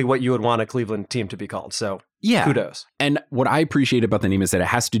exactly what you would want a Cleveland team to be called. So kudos. And what I appreciate about the name is that it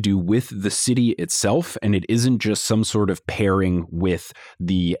has to do with the city itself, and it isn't just some sort of pairing with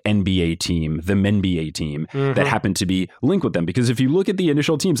the NBA team, the MenBA team that happened to be linked with them. Because if you look at the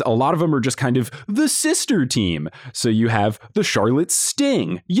initial teams, a lot of them are just kind of the sister team. So you have the Charlotte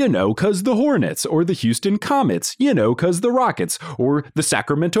Sting, because the Hornets, or the Houston Comets, because the Rockets, or the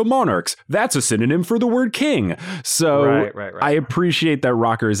Sacramento Monarchs. That's a synonym for the word king. So right. I appreciate that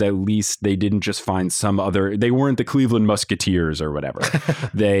Rockers, at least they didn't just find some other, they weren't the Cleveland Cleveland Musketeers or whatever.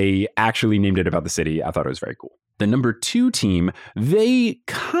 They actually named it about the city. I thought it was very cool. The number 2 team, they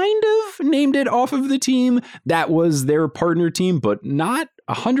kind of named it off of the team that was their partner team, but not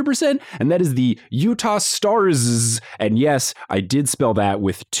 100%. And that is the Utah Stars. And yes, I did spell that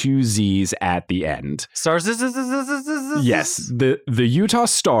with 2 Z's at the end. Stars. Yes, the Utah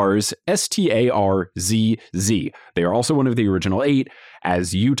Stars, STARZZ. They are also one of the original 8,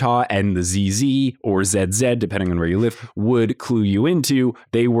 as Utah and the ZZ or ZZ, depending on where you live, would clue you into.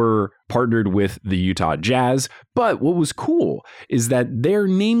 They were partnered with the Utah Jazz. But what was cool is that their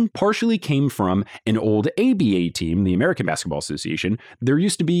name partially came from an old ABA team, the American Basketball Association. There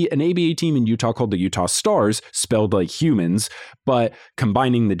used to be an ABA team in Utah called the Utah Stars, spelled like humans, but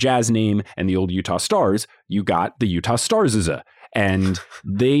combining the Jazz name and the old Utah Stars, you got the Utah Stars. And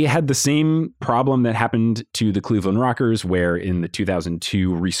they had the same problem that happened to the Cleveland Rockers, where in the 2002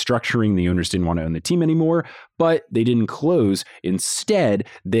 restructuring, the owners didn't want to own the team anymore, but they didn't close. Instead,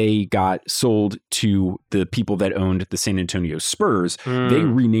 they got sold to the people that owned the San Antonio Spurs. They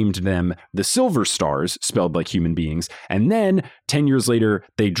renamed them the Silver Stars, spelled like human beings. And then 10 years later,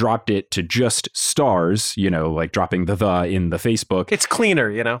 they dropped it to just Stars, like dropping the in the Facebook. It's cleaner,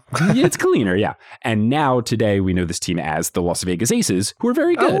 It's cleaner, yeah. And now today we know this team as the Las Vegas Aces, who are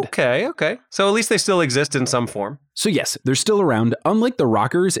very good. Okay. So at least they still exist in some form. So yes, they're still around. Unlike the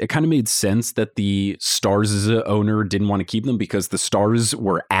Rockers, it kind of made sense that the Stars' owner didn't want to keep them because the Stars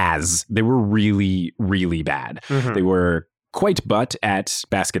were they were really, really bad. They were quite butt at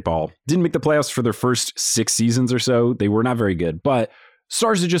basketball. Didn't make the playoffs for their first 6 seasons or so. They were not very good, but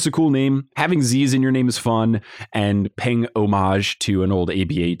Stars is just a cool name. Having Z's in your name is fun, and paying homage to an old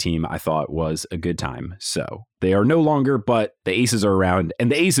ABA team I thought was a good time. So they are no longer, but the Aces are around, and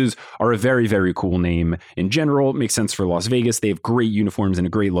the Aces are a very, very cool name in general. It makes sense for Las Vegas. They have great uniforms and a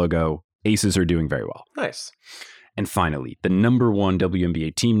great logo. Aces are doing very well. Nice. And finally, the number 1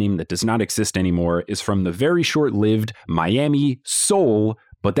 WNBA team name that does not exist anymore is from the very short-lived Miami Soul,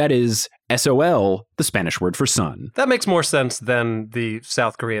 but that is SOL, the Spanish word for sun. That makes more sense than the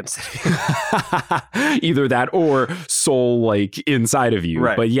South Korean city. Either that or Seoul, like inside of you.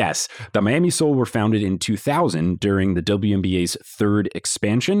 Right. But yes, the Miami Soul were founded in 2000 during the WNBA's 3rd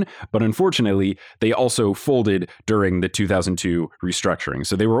expansion. But unfortunately, they also folded during the 2002 restructuring.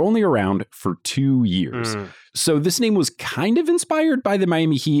 So they were only around for 2 years. So this name was kind of inspired by the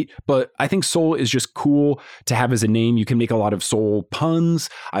Miami Heat, but I think Soul is just cool to have as a name. You can make a lot of Soul puns.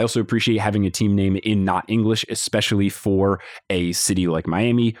 I also appreciate having a team name in not English, especially for a city like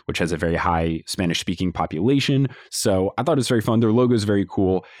Miami, which has a very high Spanish-speaking population. So I thought it was very fun. Their logo is very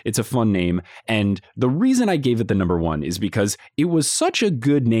cool. It's a fun name. And the reason I gave it the number 1 is because it was such a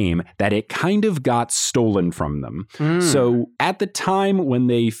good name that it kind of got stolen from them. So at the time when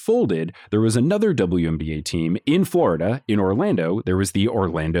they folded, there was another WNBA team in Florida, in Orlando. There was the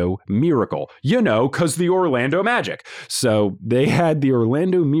Orlando Miracle, because the Orlando Magic. So they had the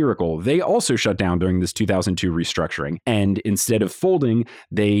Orlando Miracle. They also shut down during this 2002 restructuring. And instead of folding,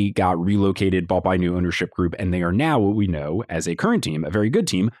 they got relocated, bought by a new ownership group. And they are now what we know as a current team, a very good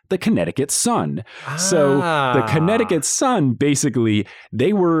team, the Connecticut Sun. So the Connecticut Sun, basically,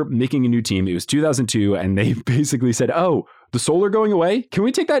 they were making a new team. It was 2002. And they basically said, the Soul are going away. Can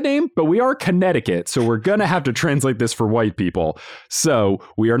we take that name? But we are Connecticut, so we're going to have to translate this for white people. So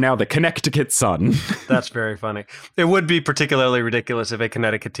we are now the Connecticut Sun. That's very funny. It would be particularly ridiculous if a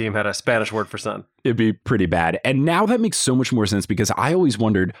Connecticut team had a Spanish word for sun. It'd be pretty bad. And now that makes so much more sense because I always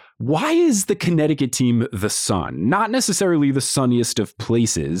wondered, why is the Connecticut team the sun? Not necessarily the sunniest of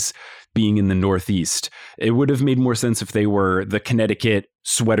places, being in the Northeast. It would have made more sense if they were the Connecticut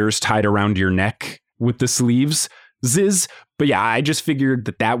sweaters tied around your neck with the sleeves. Ziz. But yeah, I just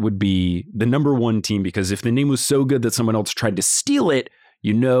figured that would be the number 1 team because if the name was so good that someone else tried to steal it,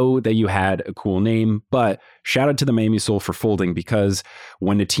 you know that you had a cool name. But shout out to the Miami Soul for folding because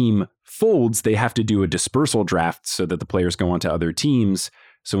when a team folds, they have to do a dispersal draft so that the players go on to other teams.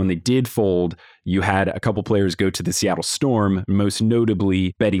 So when they did fold, you had a couple players go to the Seattle Storm, most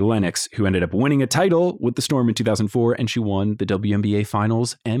notably Betty Lennox, who ended up winning a title with the Storm in 2004, and she won the WNBA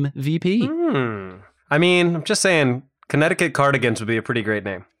Finals MVP. I mean, I'm just saying, Connecticut Cardigans would be a pretty great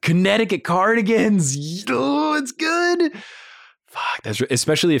name. Connecticut Cardigans. Oh, it's good. Fuck,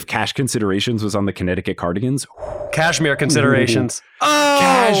 especially if Cash Considerations was on the Connecticut Cardigans. Cashmere Considerations. Ooh. Oh,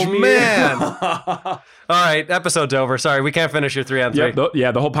 Cashmere. Man. All right, episode's over. Sorry, we can't finish your 3 on 3.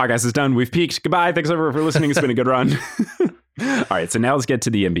 The whole podcast is done. We've peaked. Goodbye. Thanks everyone for listening. It's been a good run. All right, so now let's get to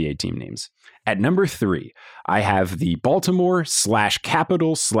the NBA team names. At number 3, I have the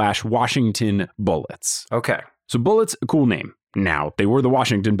Baltimore/Capital/Washington Bullets. Okay. So Bullets, a cool name. Now, they were the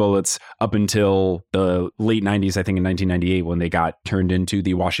Washington Bullets up until the late 90s, I think in 1998, when they got turned into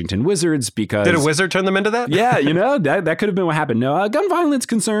the Washington Wizards because... Did a wizard turn them into that? Yeah, that could have been what happened. No, gun violence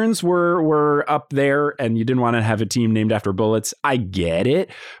concerns were up there, and you didn't want to have a team named after bullets. I get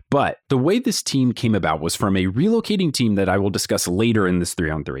it. But the way this team came about was from a relocating team that I will discuss later in this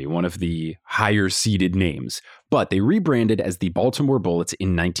 3-on-3, one of the higher seeded names. But they rebranded as the Baltimore Bullets in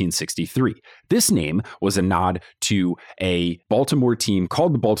 1963. This name was a nod to a Baltimore team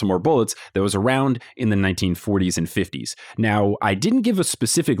called the Baltimore Bullets that was around in the 1940s and 50s. Now, I didn't give a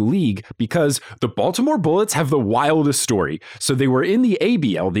specific league because the Baltimore Bullets have the wildest story. So they were in the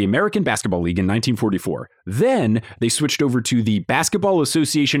ABL, the American Basketball League, in 1944. Then they switched over to the Basketball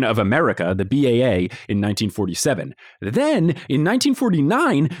Association of America, the BAA, in 1947. Then, in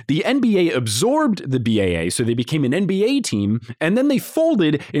 1949, the NBA absorbed the BAA, so they became an NBA team, and then they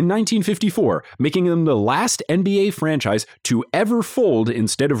folded in 1954, making them the last NBA franchise to ever fold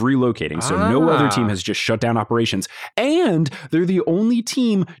instead of relocating. So no other team has just shut down operations. And they're the only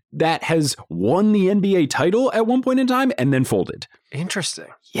team that has won the NBA title at one point in time and then folded. Interesting.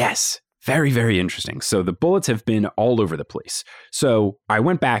 Yes. Very, very interesting. So the Bullets have been all over the place. So I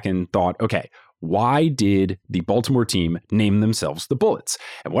went back and thought, okay, why did the Baltimore team name themselves the Bullets?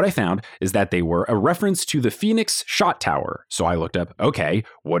 And what I found is that they were a reference to the Phoenix Shot Tower. So I looked up, okay,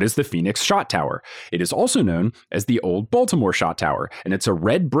 what is the Phoenix Shot Tower? It is also known as the Old Baltimore Shot Tower, and it's a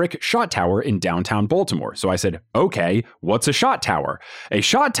red brick shot tower in downtown Baltimore. So I said, okay, what's a shot tower? A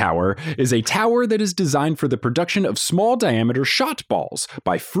shot tower is a tower that is designed for the production of small diameter shot balls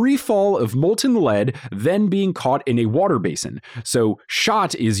by free fall of molten lead, then being caught in a water basin. So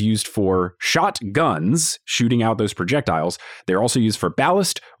shot is used for shot guns, shooting out those projectiles. They're also used for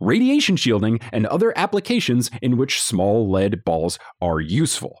ballast, radiation shielding, and other applications in which small lead balls are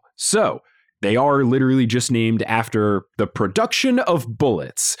useful. So they are literally just named after the production of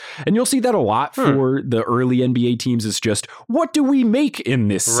bullets. And you'll see that a lot for the early NBA teams is just, what do we make in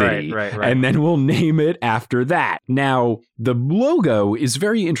this city? Right. And then we'll name it after that. Now, the logo is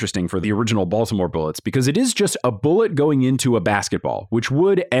very interesting for the original Baltimore Bullets because it is just a bullet going into a basketball, which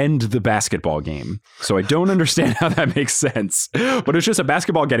would end the basketball game. So I don't understand how that makes sense, but it's just a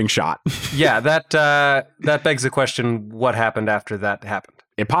basketball getting shot. Yeah, that begs the question, what happened after that happened?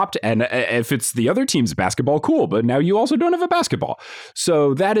 It popped, and if it's the other team's basketball, cool, but now you also don't have a basketball.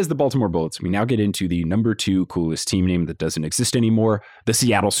 So that is the Baltimore Bullets. We now get into the number 2 coolest team name that doesn't exist anymore, the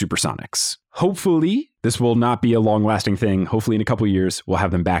Seattle Supersonics. Hopefully, this will not be a long-lasting thing. Hopefully, in a couple of years, we'll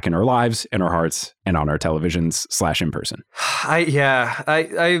have them back in our lives, in our hearts, and on our televisions / in person.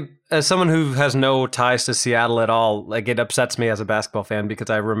 I as someone who has no ties to Seattle at all, like it upsets me as a basketball fan because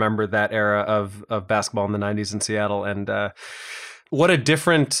I remember that era of basketball in the 90s in Seattle, and what a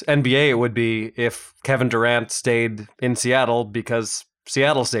different NBA it would be if Kevin Durant stayed in Seattle because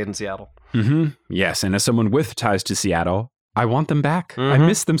Seattle stayed in Seattle. Mm-hmm. Yes, and as someone with ties to Seattle, I want them back. I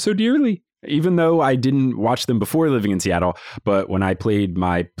miss them so dearly. Even though I didn't watch them before living in Seattle, but when I played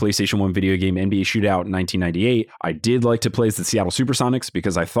my PlayStation 1 video game NBA Shootout in 1998, I did like to play as the Seattle Supersonics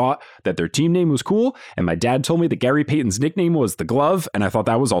because I thought that their team name was cool, and my dad told me that Gary Payton's nickname was the Glove, and I thought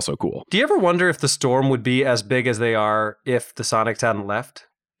that was also cool. Do you ever wonder if the Storm would be as big as they are if the Sonics hadn't left?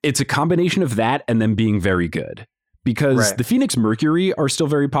 It's a combination of that and them being very good. Because the Phoenix Mercury are still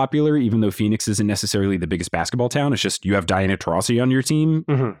very popular, even though Phoenix isn't necessarily the biggest basketball town. It's just you have Diana Taurasi on your team.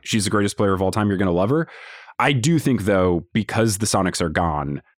 Mm-hmm. She's the greatest player of all time. You're going to love her. I do think, though, because the Sonics are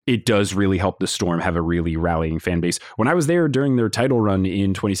gone, it does really help the Storm have a really rallying fan base. When I was there during their title run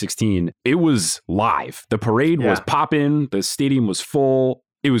in 2016, it was live. The parade was popping. The stadium was full.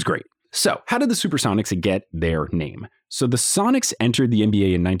 It was great. So how did the Supersonics get their name? So the Sonics entered the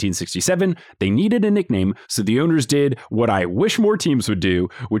NBA in 1967. They needed a nickname, so the owners did what I wish more teams would do,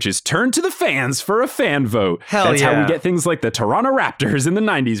 which is turn to the fans for a fan vote. That's how we get things like the Toronto Raptors in the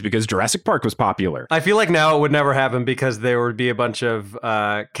 90s because Jurassic Park was popular. I feel like now it would never happen because there would be a bunch of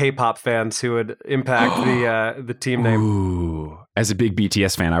K-pop fans who would impact the team name. Ooh. As a big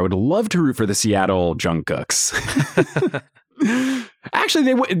BTS fan, I would love to root for the Seattle Jungkooks.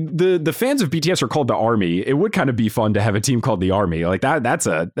 Actually, the fans of BTS are called the Army. It would kind of be fun to have a team called the Army. Like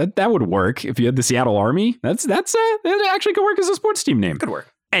that would work if you had the Seattle Army. That actually could work as a sports team name. Could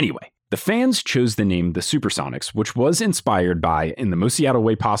work. Anyway, The fans chose the name the Supersonics, which was inspired by, in the most Seattle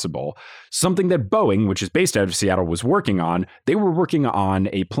way possible, something that Boeing, which is based out of Seattle, was working on. They were working on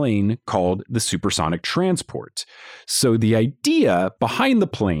a plane called the Supersonic Transport. So the idea behind the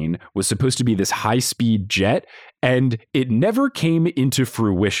plane was supposed to be this high-speed jet, and it never came into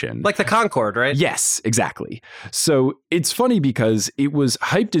fruition. Like the Concorde, right? Yes, exactly. So it's funny because it was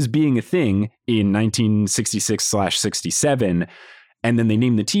hyped as being a thing in 1966/67, and then they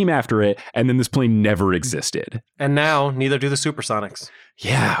named the team after it, and then this plane never existed. And now, neither do the Supersonics.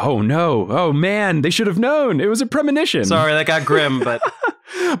 Yeah, oh no. Oh man, they should have known. It was a premonition. Sorry, that got grim, but...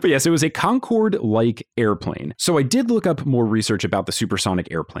 But yes, it was a Concorde-like airplane. So I did look up more research about the supersonic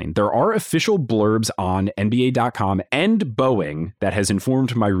airplane. There are official blurbs on NBA.com and Boeing that has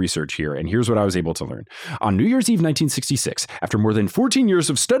informed my research here, and here's what I was able to learn. On New Year's Eve 1966, after more than 14 years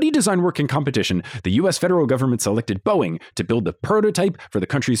of study, design work, and competition, the U.S. federal government selected Boeing to build the prototype for the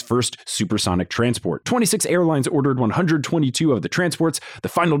country's first supersonic transport. 26 airlines ordered 122 of the transports. The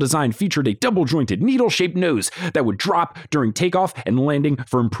final design featured a double-jointed, needle-shaped nose that would drop during takeoff and landing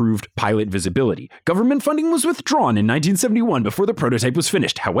for improved pilot visibility. Government funding was withdrawn in 1971 before the prototype was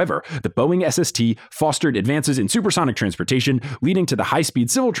finished. However, the Boeing SST fostered advances in supersonic transportation, leading to the high-speed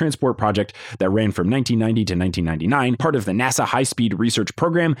civil transport project that ran from 1990 to 1999, part of the NASA high-speed research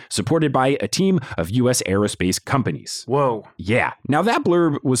program supported by a team of U.S. aerospace companies. Whoa. Yeah. Now that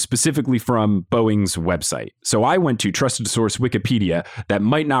blurb was specifically from Boeing's website. So I went to trusted source Wikipedia that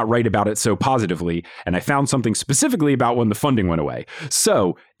might not write about it so positively, and I found something specifically about when the funding went away.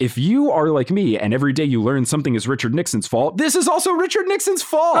 So if you are like me and every day you learn something is Richard Nixon's fault, this is also Richard Nixon's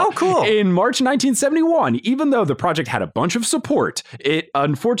fault. Oh, cool. In March 1971, even though the project had a bunch of support, it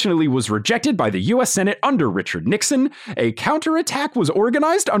unfortunately was rejected by the U.S. Senate under Richard Nixon. A counterattack was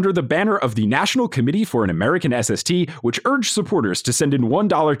organized under the banner of the National Committee for an American SST, which urged supporters to send in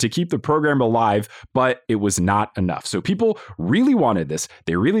 $1 to keep the program alive, but it was not enough. So people really wanted this.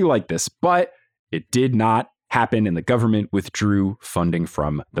 They really liked this, but it did not happen, and the government withdrew funding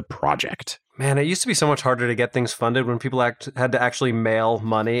from the project. Man, it used to be so much harder to get things funded when people had to actually mail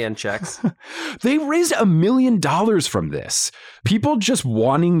money and checks. They raised $1 million from this. People just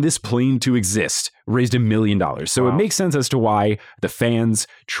wanting this plane to exist raised $1 million. So It makes sense as to why the fans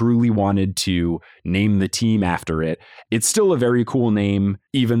truly wanted to name the team after it. It's still a very cool name,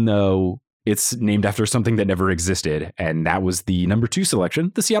 even though it's named after something that never existed, and that was the number 2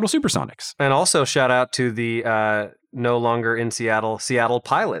 selection, the Seattle Supersonics. And also shout out to the no longer in Seattle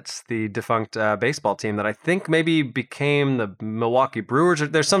Pilots, the defunct baseball team that I think maybe became the Milwaukee Brewers.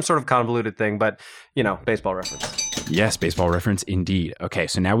 There's some sort of convoluted thing, but, baseball reference. Yes, baseball reference indeed. Okay,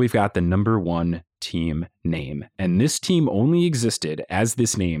 so now we've got the number 1 team name, and this team only existed as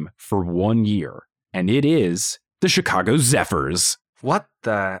this name for 1 year, and it is the Chicago Zephyrs. What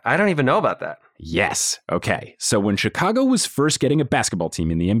the? I don't even know about that. Yes. Okay. So when Chicago was first getting a basketball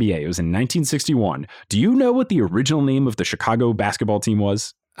team in the NBA, it was in 1961. Do you know what the original name of the Chicago basketball team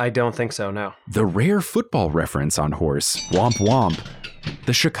was? I don't think so, no. The rare football reference on Horse. Womp womp.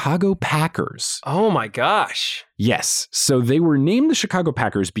 The Chicago Packers. Oh my gosh. Yes. So they were named the Chicago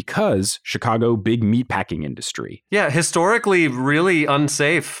Packers because Chicago, big meatpacking industry. Yeah, historically really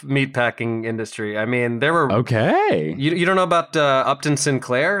unsafe meatpacking industry. I mean, there were... Okay. You don't know about Upton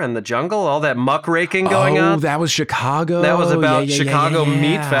Sinclair and the jungle? All that muckraking going on? Oh, that was Chicago. That was about Chicago yeah.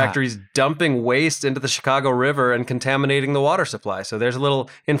 meat factories dumping waste into the Chicago River and contaminating the water supply. So there's a little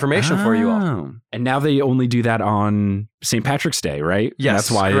information for you all. And now they only do that on St. Patrick's Day, right? Yes,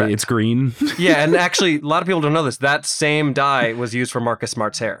 that's why correct. It's green. Yeah, and actually, a lot of people don't know this. That same dye was used for Marcus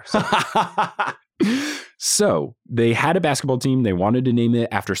Smart's hair. So they had a basketball team. They wanted to name it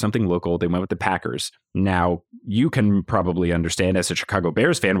after something local. They went with the Packers. Now, you can probably understand as a Chicago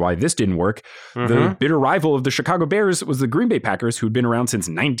Bears fan why this didn't work. Mm-hmm. The bitter rival of the Chicago Bears was the Green Bay Packers, who'd been around since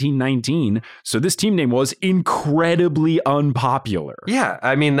 1919. So this team name was incredibly unpopular. Yeah,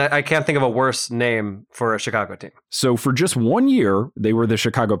 I mean, I can't think of a worse name for a Chicago team. So for just 1 year, they were the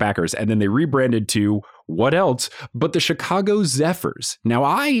Chicago Packers, and then they rebranded to what else but the Chicago Zephyrs. Now,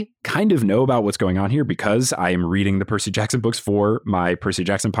 I kind of know about what's going on here because I am reading the Percy Jackson books for my Percy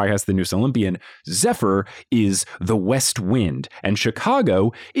Jackson podcast, The Noose Olympian. Zephyr is the west wind, and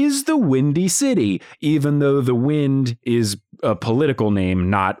Chicago is the windy city, even though the wind is a political name,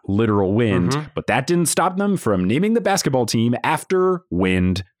 not literal wind. Mm-hmm. But that didn't stop them from naming the basketball team after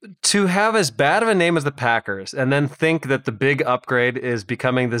wind. To have as bad of a name as the Packers and then think that the big upgrade is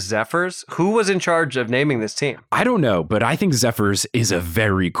becoming the Zephyrs, who was in charge of naming this team? I don't know, but I think Zephyrs is a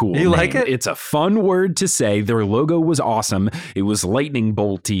very cool name. You like it? It's a fun word to say. Their logo was awesome. It was lightning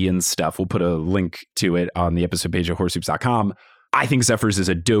bolty and stuff. We'll put a link to it on the episode page at horsehoops.com. I think Zephyrs is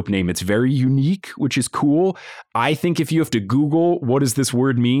a dope name. It's very unique, which is cool. I think if you have to Google what does this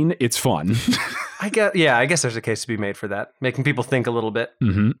word mean, it's fun. I guess there's a case to be made for that, making people think a little bit.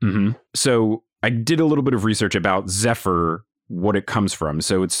 So I did a little bit of research about Zephyr, what it comes from.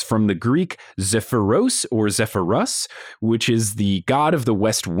 So it's from the Greek Zephyros or Zephyrus, which is the god of the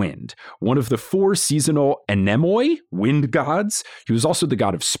west wind, one of the 4 seasonal anemoi, wind gods. He was also the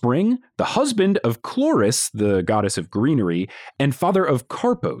god of spring, the husband of Chloris, the goddess of greenery, and father of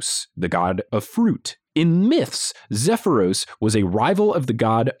Carpos, the god of fruit. In myths, Zephyros was a rival of the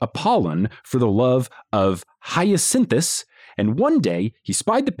god Apollon for the love of Hyacinthus, and one day he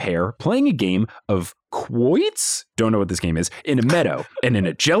spied the pair playing a game of quoits, don't know what this game is, in a meadow, and in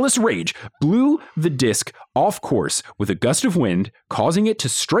a jealous rage blew the disc off course with a gust of wind, causing it to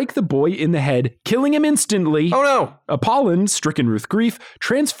strike the boy in the head, killing him instantly. Oh no! Apollon, stricken with grief,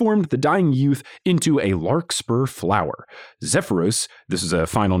 transformed the dying youth into a larkspur flower. Zephyros, this is a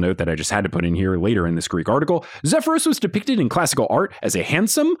final note that I just had to put in here later in this Greek article, Zephyros was depicted in classical art as a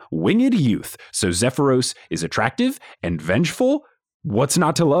handsome, winged youth. So Zephyros is attractive and vengeful. What's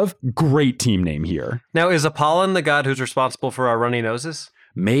not to love? Great team name here. Now, is Apollon the god who's responsible for our runny noses?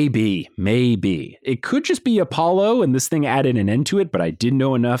 Maybe. It could just be Apollo and this thing added an end to it, but I didn't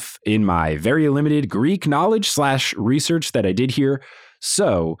know enough in my very limited Greek knowledge / research that I did here.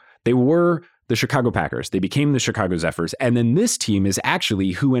 So they were the Chicago Packers. They became the Chicago Zephyrs. And then this team is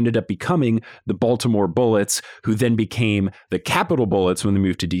actually who ended up becoming the Baltimore Bullets, who then became the Capitol Bullets when they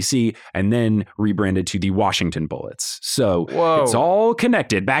moved to DC and then rebranded to the Washington Bullets. So It's all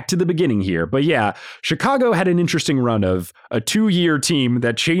connected back to the beginning here. But yeah, Chicago had an interesting run of a 2-year team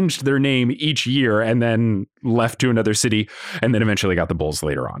that changed their name each year and then left to another city and then eventually got the Bulls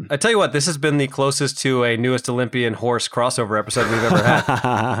later on. I tell you what, this has been the closest to a Newest Olympian horse crossover episode we've ever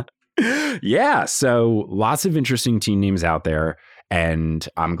had. Yeah, so lots of interesting team names out there. And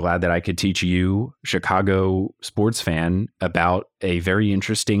I'm glad that I could teach you, Chicago sports fan, about a very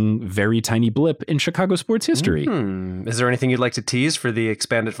interesting, very tiny blip in Chicago sports history. Is there anything you'd like to tease for the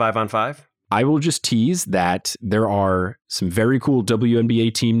expanded 5-on-5? I will just tease that there are some very cool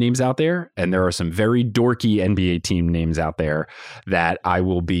WNBA team names out there, and there are some very dorky NBA team names out there that I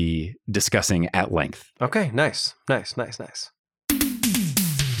will be discussing at length. Okay, nice.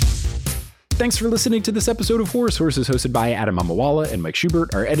 Thanks for listening to this episode of Horse. Horse is hosted by Adam Amawala and Mike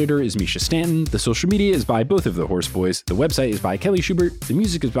Schubert. Our editor is Misha Stanton. The social media is by both of the Horse Boys. The website is by Kelly Schubert. The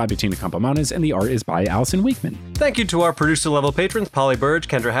music is by Bettina Campomanes, and the art is by Allison Wakeman. Thank you to our producer-level patrons, Polly Burge,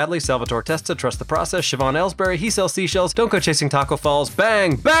 Kendra Hadley, Salvatore Testa, Trust the Process, Siobhan Ellsbury, He Sells Seashells, Don't Go Chasing Taco Falls,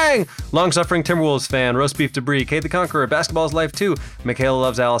 Bang, Bang! Long-suffering Timberwolves fan, Roast Beef Debris, Kay the Conqueror, Basketball's Life 2, Michaela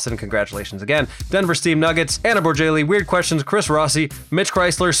Loves Allison, congratulations again, Denver Steam Nuggets, Anna Borgelli, Weird Questions, Chris Rossi, Mitch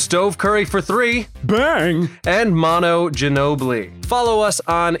Chrysler, Stove Curry for 3, Bang! and Mono Ginobili. Follow us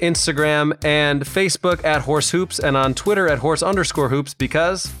on Instagram and Facebook at Horse Hoops and on Twitter at Horse_Hoops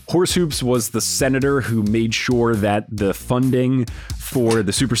because Horse Hoops was the senator who made sure that the funding for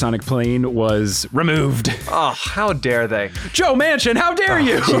the supersonic plane was removed. Oh, how dare they? Joe Manchin, how dare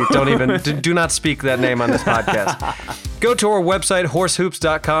you? Gee, do not speak that name on this podcast. Go to our website,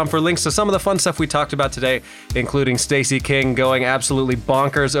 horsehoops.com, for links to some of the fun stuff we talked about today, including Stacey King going absolutely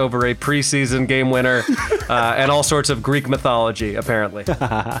bonkers over a preseason game winner and all sorts of Greek mythology, apparently.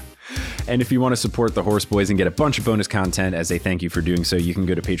 And if you want to support the Horse Boys and get a bunch of bonus content as a thank you for doing so, you can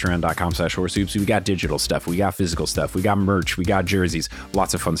go to patreon.com/horsehoops. We got digital stuff, we got physical stuff, we got merch, we got jerseys,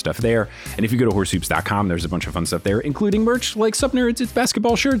 lots of fun stuff there. And if you go to horsehoops.com, there's a bunch of fun stuff there, including merch like Sup Nerds, it's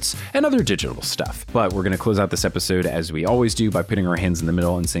basketball shirts, and other digital stuff. But we're going to close out this episode as we always do by putting our hands in the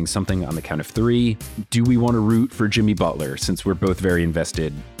middle and saying something on the count of 3. Do we want to root for Jimmy Butler since we're both very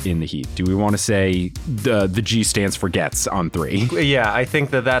invested in the Heat? Do we want to say the G stands for gets on 3? Yeah, I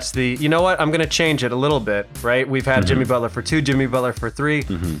think that's the, you know what? I'm going to change it a little bit, right? We've had Jimmy Butler for 2, Jimmy Butler for 3.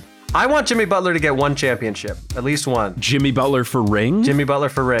 I want Jimmy Butler to get 1 championship, at least 1. Jimmy Butler for ring? Jimmy Butler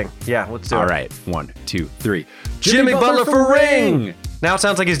for ring. Yeah, let's do it. All right, 1, 2, 3. Jimmy Butler for ring! Now it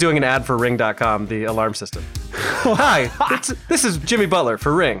sounds like he's doing an ad for ring.com, the alarm system. Hi, this is Jimmy Butler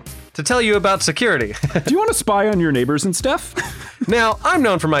for Ring, to tell you about security. Do you want to spy on your neighbors and stuff? Now, I'm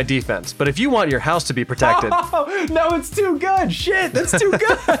known for my defense, but if you want your house to be protected... Oh, no, it's too good. Shit, that's too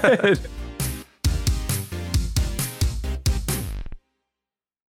good.